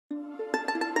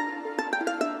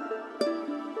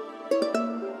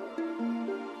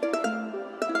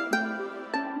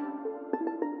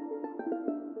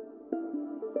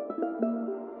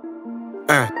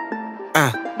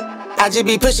I just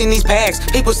be pushing these packs.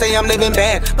 People say I'm living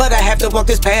bad, but I have to walk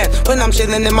this path. When I'm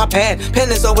chilling in my pad, pen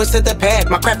is always to the pad.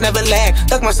 My craft never lag,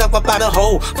 dug myself up out a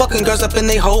hole. Fucking girls up in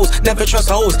they hoes, never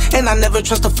trust hoes, and I never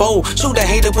trust a foe. Shoot a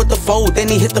hater with the fold, then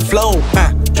he hit the flow.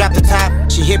 Drop the top,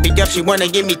 she hit me up, she wanna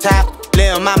give me top.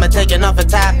 Lil' mama taking off a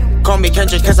top. Call me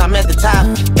Kendrick cause I'm at the top.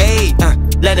 Ayy,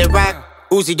 let it rock.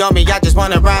 Uzi on me, I just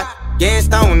wanna rock. Getting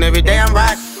stoned every day I'm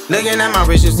rock. Looking at my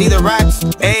wrist, you see the rocks.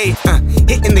 Ayy,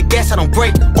 hitting the gas, I don't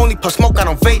break. Only puff smoke, I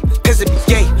don't vape. Cause it be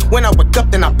gay. When I wake up,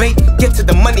 then I bake. Get to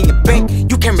the money and bank.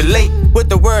 You can relate with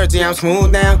the words, yeah, I'm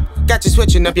smooth now. Got you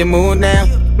switching up your mood now.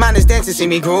 Mine is dancing, see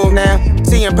me groove now.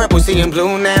 Seeing purple, seeing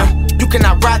blue now. You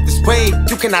cannot ride this wave,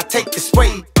 you cannot take this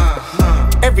wave.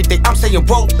 Every day I'm saying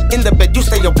whoa, in the bed you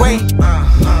stay away.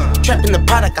 Trapping the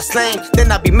product I slang,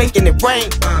 then I be making it rain.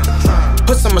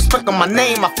 Put some respect on my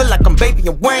name, I feel like I'm Baby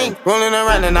and Wayne. Rolling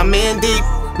around and I'm in deep.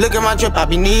 Look at my drip, I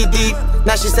be knee deep.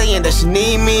 Now she saying that she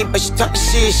need me, but she talking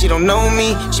shit, she don't know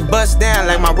me. She bust down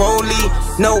like my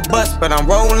rollie. No bust, but I'm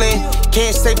rolling.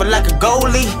 Can't save her like a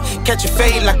goalie. Catch a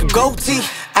fade like a goatee.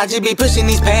 I just be pushing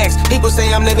these packs. People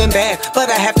say I'm living bad,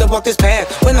 but I have to walk this path.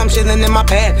 When I'm chilling in my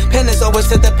pad, pen is always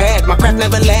to the pad. My craft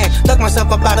never lag, dug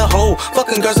myself up out a hole.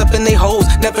 Fucking girls up in they hoes,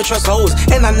 never trust hoes,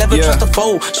 and I never trust a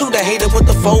foe. Shoot a hater with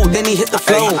the fold, then he hit the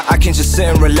flow. I can just sit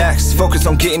and relax, focus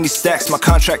on getting these stacks. My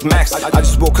contract max, I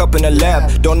just woke up in the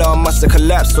lab. Don't know I must have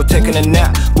collapsed, so taking a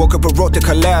nap. Woke up and wrote the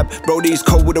collab. Bro, these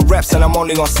cold with the raps, and I'm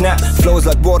only on snap. Flows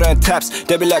like water and taps,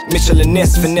 they be like Mitchell and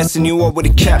Ness, finessing you up with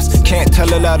the caps. Can't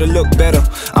tell a lie to look better.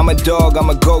 I'm a dog, I'm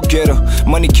a go-getter.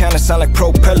 Money counter sound like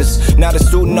propellers. Not a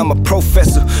student, I'm a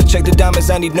professor. Check the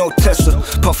diamonds, I need no Tesla.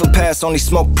 Puff and pass, only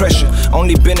smoke pressure.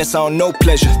 Only business, I don't know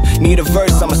pleasure. Need a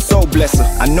verse, I'm a soul blesser.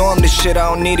 I know I'm the shit, I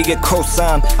don't need to get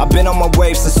co-signed. I've been on my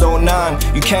wave since 09.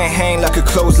 You can't hang like a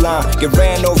clothesline. Get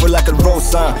ran over like a road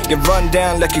sign. Get run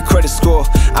down like your credit score.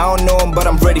 I don't know him, but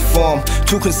I'm ready for him.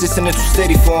 Too consistent and too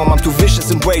steady for him. I'm too vicious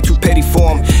and way too petty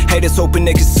for him. Haters hoping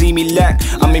they can see me lack.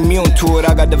 I'm immune to it,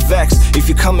 I got the vax. If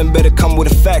you coming, better come with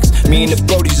the facts. Me and the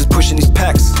Brodies just pushing these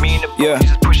packs.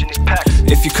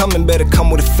 If you coming, better come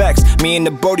with the facts. Me and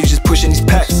the Brodies just pushing these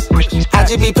packs. I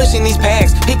just be pushing these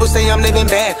packs. People say I'm living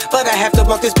bad, but I have to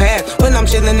walk this path. When I'm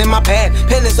chilling in my pad,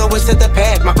 pen is always to the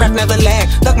pad. My craft never lag,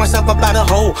 dug myself up out a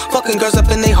hole. Fucking girls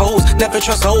up in they hoes, never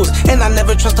trust hoes, and I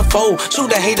never trust a foe.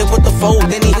 Shoot a hater with the fold,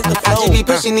 then he hit the flow. I just be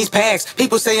pushing these packs.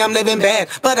 People say I'm living bad,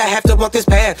 but I have to walk this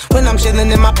path. When I'm chilling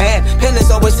in my pad, pen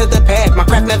is always to the pad. My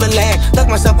craft never lag, dug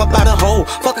myself up out a hole.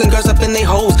 Fucking girls up in they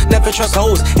hoes, never trust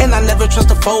hoes, and I never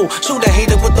trust a foe. Shoot a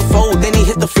hater with the fold, then he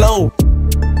hit the flow.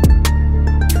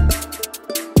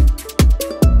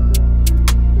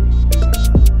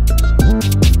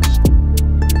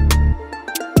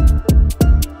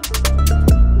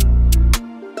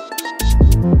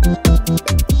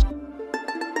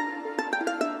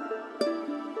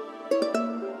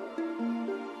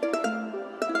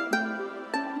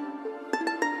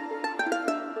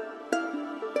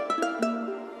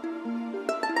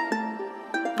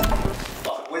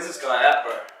 Where's this guy at,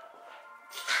 bro?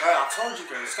 Bro, I told you,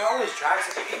 girl. This guy always drives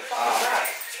like a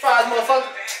surprise, motherfucker.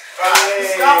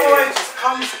 This guy always just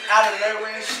comes out of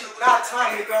nowhere and shit. Not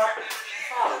time, nigga.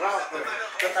 What up, brother?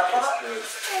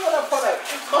 What up?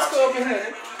 What's good over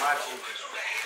here?